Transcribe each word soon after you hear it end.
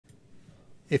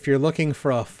If you're looking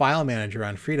for a file manager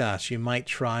on FreeDOS, you might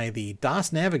try the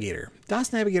DOS Navigator.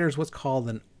 DOS Navigator is what's called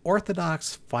an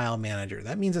Orthodox File Manager.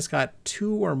 That means it's got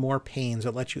 2 or more panes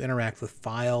that let you interact with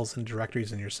files and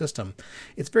directories in your system.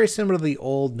 It's very similar to the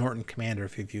old Norton Commander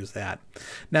if you've used that.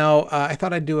 Now, I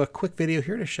thought I'd do a quick video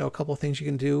here to show a couple of things you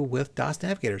can do with DOS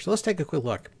Navigator. So let's take a quick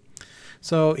look.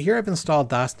 So here I've installed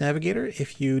DOS Navigator.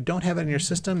 If you don't have it in your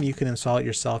system, you can install it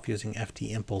yourself using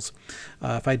ft-impls.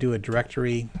 If I do a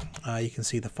directory, you can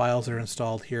see the files that are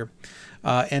installed here.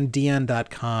 And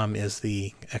dn.com is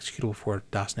the executable for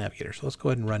DOS Navigator. So let's go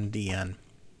ahead and run dn.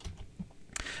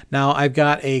 Now I've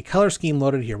got a color scheme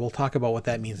loaded here. We'll talk about what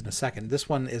that means in a second. This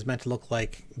one is meant to look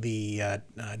like the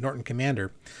Norton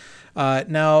Commander.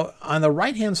 Now on the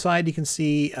right hand side you can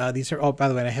see these are, oh by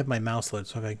the way I have my mouse loaded,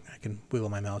 so if I can wiggle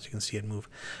my mouse you can see it move.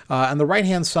 On the right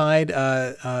hand side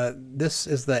this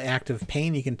is the active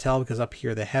pane. You can tell because up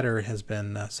here the header has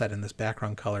been set in this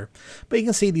background color, but you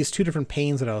can see these 2 different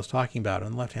panes that I was talking about.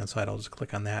 On the left hand side I'll just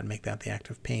click on that and make that the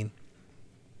active pane.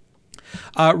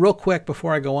 Real quick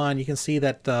before I go on, you can see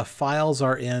that files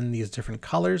are in these different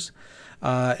colors,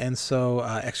 and so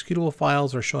executable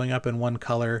files are showing up in one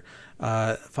color,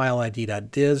 file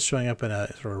id.diz showing up in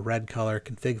a sort of red color,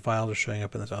 config files are showing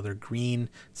up in this other green,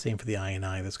 same for the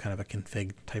ini, that's kind of a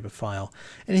config type of file.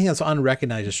 Anything that's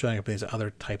unrecognized is showing up in these other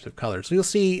types of colors. So you'll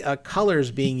see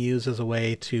colors being used as a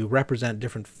way to represent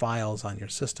different files on your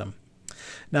system.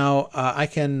 Now I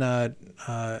can,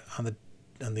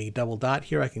 on the double dot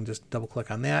here, I can just double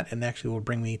click on that and actually will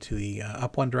bring me to the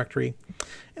up1 directory.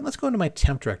 And let's go into my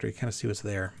temp directory, kind of see what's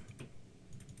there.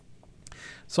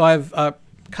 So I've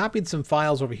copied some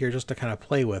files over here just to kind of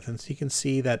play with, and so you can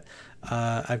see that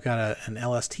I've got an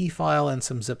LST file and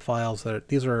some zip files.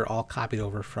 These are all copied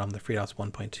over from the FreeDOS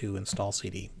 1.2 install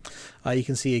CD. You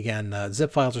can see again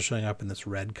zip files are showing up in this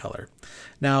red color.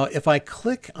 Now if I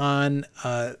click on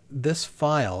this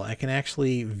file, I can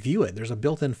actually view it. There's a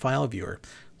built-in file viewer.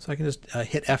 So I can just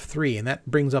hit F3 and that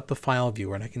brings up the file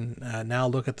viewer, and I can now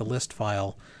look at the list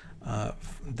file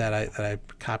that I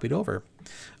copied over.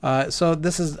 So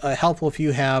this is helpful if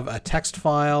you have a text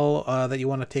file that you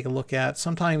want to take a look at.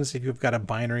 Sometimes if you've got a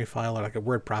binary file or like a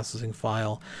word processing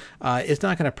file, it's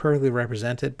not going to perfectly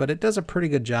represent it, but it does a pretty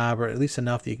good job, or at least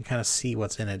enough that you can kind of see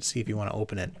what's in it, see if you want to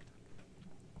open it.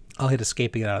 I'll hit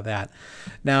escape to get out of that.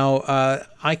 Now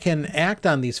I can act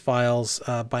on these files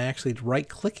by actually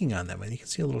right-clicking on them, and you can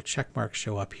see a little check mark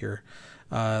show up here.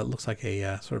 It looks like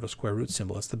a sort of a square root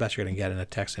symbol. It's the best you're going to get in a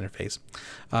text interface.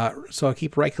 So I'll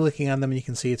keep right-clicking on them, and you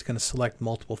can see it's going to select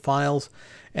multiple files.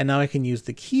 And now I can use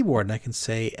the keyboard, and I can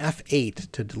say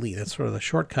F8 to delete. That's sort of the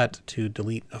shortcut to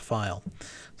delete a file.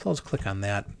 So I'll just click on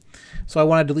that. So I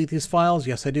want to delete these files.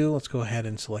 Yes, I do. Let's go ahead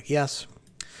and select yes.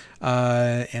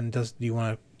 And do you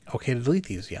want to okay to delete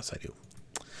these? Yes, I do.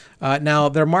 Now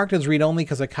they're marked as read-only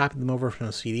because I copied them over from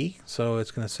the CD, so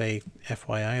it's going to say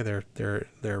FYI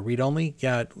they're read-only.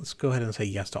 Yeah, let's go ahead and say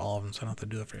yes to all of them, so I don't have to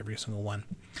do it for every single one.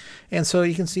 And so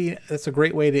you can see it's a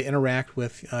great way to interact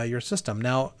with your system.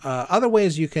 Now other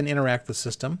ways you can interact with the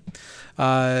system.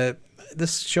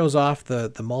 This shows off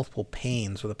the multiple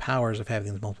panes, or the powers of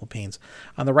having these multiple panes.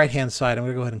 On the right-hand side, I'm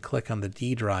going to go ahead and click on the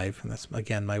D drive, and that's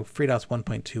again my FreeDOS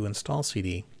 1.2 install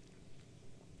CD.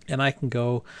 And I can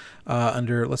go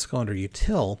let's go under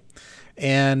util,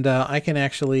 and I can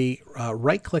actually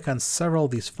right-click on several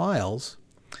of these files,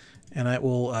 and I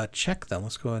will check them.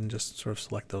 Let's go ahead and just sort of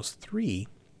select those 3.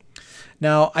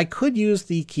 Now I could use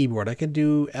the keyboard. I could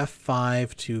do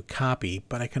F5 to copy,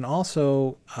 but I can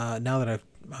also, now that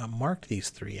I've marked these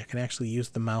 3, I can actually use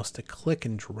the mouse to click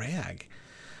and drag.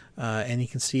 And you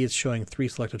can see it's showing 3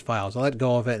 selected files. I'll let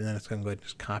go of it, and then it's going to go ahead and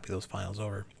just copy those files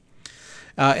over.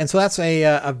 And so that's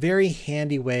a very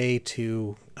handy way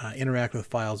to interact with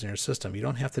files in your system. You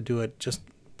don't have to do it just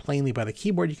plainly by the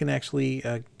keyboard. You can actually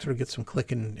sort of get some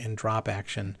click and drop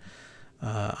action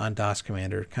on DOS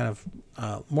Commander, kind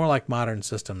of more like modern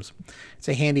systems. It's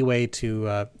a handy way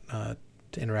to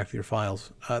interact with your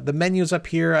files. The menus up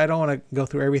here, I don't want to go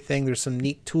through everything. There's some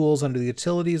neat tools under the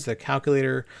utilities, the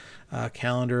calculator,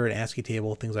 calendar, and ASCII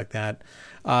table, things like that.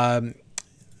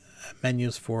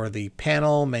 Menus for the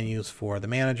panel, menus for the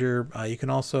manager. You can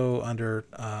also, under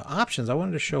options, I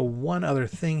wanted to show one other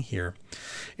thing here,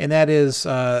 and that is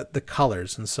the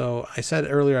colors. And so I said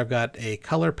earlier I've got a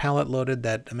color palette loaded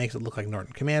that makes it look like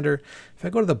Norton Commander. If I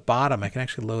go to the bottom, I can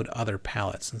actually load other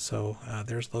palettes. And so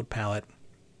there's load palette.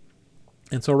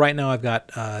 And so right now I've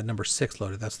got number 6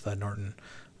 loaded. That's the Norton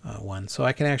one. So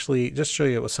I can actually just show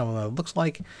you what some of that looks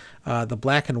like. The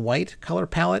black and white color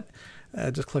palette.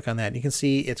 Just click on that and you can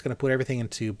see it's going to put everything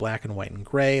into black and white and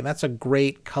gray. That's a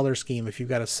great color scheme if you've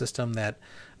got a system that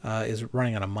is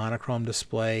running on a monochrome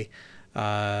display.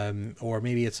 Or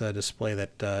maybe it's a display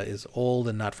that is old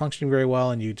and not functioning very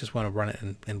well, and you just want to run it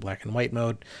in black and white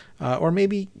mode. Or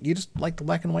maybe you just like the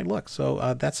black and white look.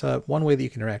 So that's one way that you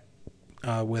can interact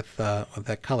with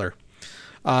that color.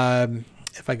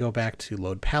 If I go back to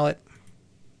load palette,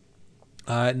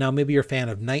 now maybe you're a fan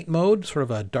of night mode, sort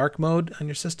of a dark mode on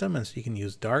your system, and so you can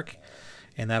use dark,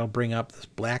 and that'll bring up this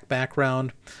black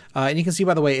background. And you can see,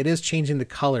 by the way, it is changing the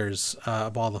colors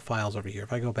of all the files over here.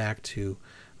 If I go back to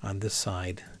on this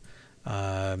side,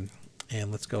 and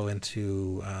let's go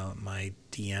into my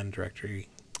DN directory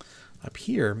up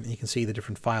here, you can see the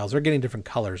different files. They're getting different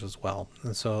colors as well.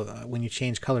 And so when you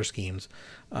change color schemes,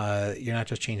 you're not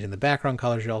just changing the background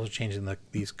colors, you're also changing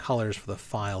these colors for the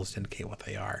files to indicate what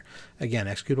they are. Again,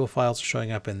 executable files are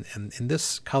showing up in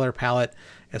this color palette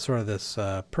as sort of this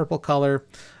purple color.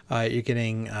 You're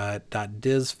getting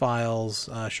 .diz files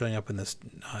showing up in this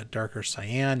darker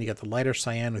cyan. You got the lighter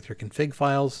cyan with your config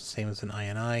files, same as in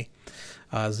INI.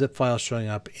 Zip files showing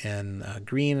up in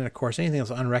green, and of course anything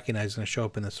that's unrecognized is going to show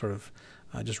up in this sort of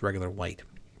just regular white.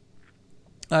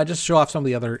 Just to show off some of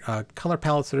the other color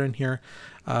palettes that are in here.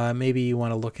 Maybe you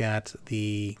want to look at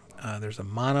the there's a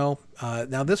mono.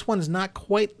 Now this one is not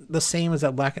quite the same as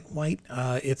that black and white.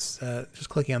 It's just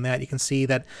clicking on that, you can see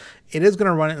that it is going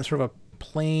to run it in sort of a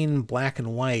plain black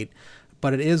and white,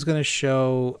 but it is going to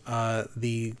show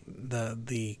the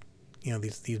you know,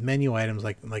 these menu items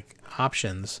like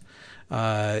options.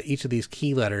 Each of these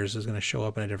key letters is going to show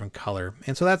up in a different color,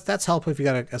 and so that's helpful if you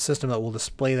got a system that will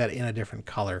display that in a different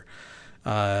color.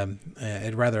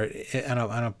 It rather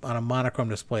on a monochrome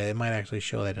display, it might actually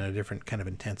show that in a different kind of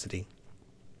intensity.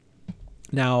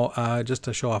 Now, just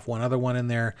to show off one other one in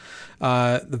there,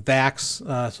 the VAX.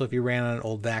 So if you ran on an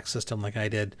old VAX system like I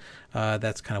did,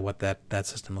 that's kind of what that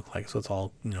system looked like. So it's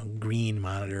all, you know, green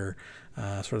monitor,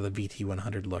 sort of the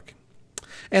VT100 look.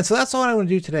 And so that's all I want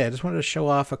to do today. I just wanted to show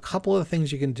off a couple of the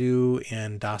things you can do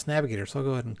in DOS Navigator. So I'll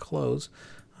go ahead and close,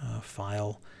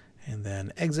 File, and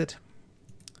then Exit.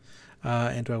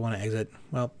 And do I want to exit?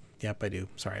 Well, yep, I do.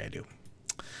 Sorry, I do.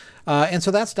 And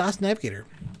so that's DOS Navigator.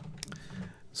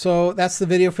 So that's the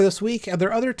video for this week. Are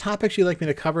there other topics you'd like me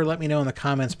to cover? Let me know in the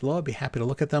comments below. I'd be happy to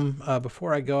look at them.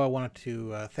 Before I go, I wanted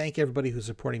to thank everybody who's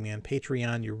supporting me on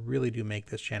Patreon. You really do make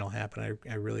this channel happen.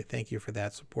 I really thank you for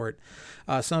that support.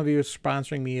 Some of you are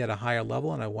sponsoring me at a higher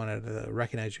level, and I wanted to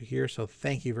recognize you here, so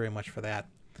thank you very much for that.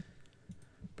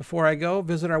 Before I go,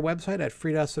 visit our website at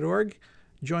freedos.org.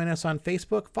 Join us on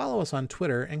Facebook, follow us on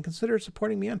Twitter, and consider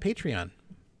supporting me on Patreon.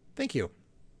 Thank you.